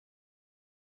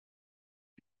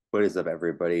What is up,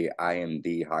 everybody? I am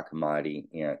the Hakamadi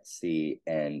Ant C,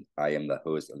 and I am the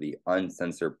host of the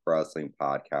Uncensored Pro Wrestling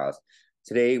Podcast.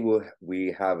 Today,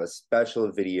 we have a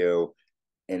special video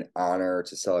in honor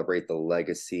to celebrate the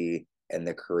legacy and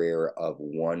the career of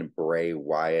one Bray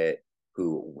Wyatt,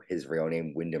 who his real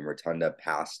name, Wyndham Rotunda,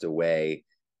 passed away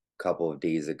a couple of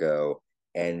days ago.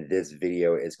 And this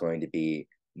video is going to be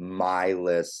my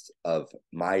list of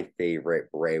my favorite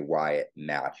Bray Wyatt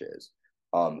matches.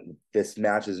 This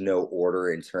match is no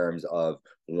order in terms of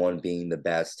one being the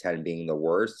best, 10 being the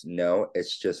worst. No,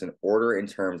 it's just an order in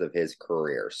terms of his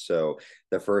career. So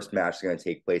the first match is going to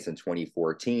take place in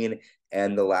 2014,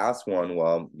 and the last one,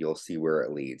 well, you'll see where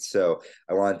it leads. So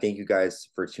I want to thank you guys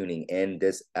for tuning in.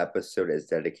 This episode is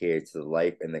dedicated to the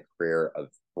life and the career of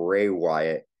Bray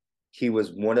Wyatt. He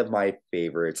was one of my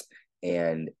favorites,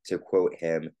 and to quote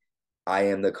him, I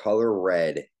am the color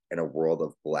red in a world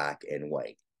of black and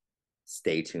white.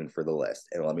 Stay tuned for the list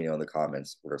and let me know in the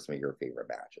comments what are some of your favorite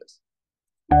matches.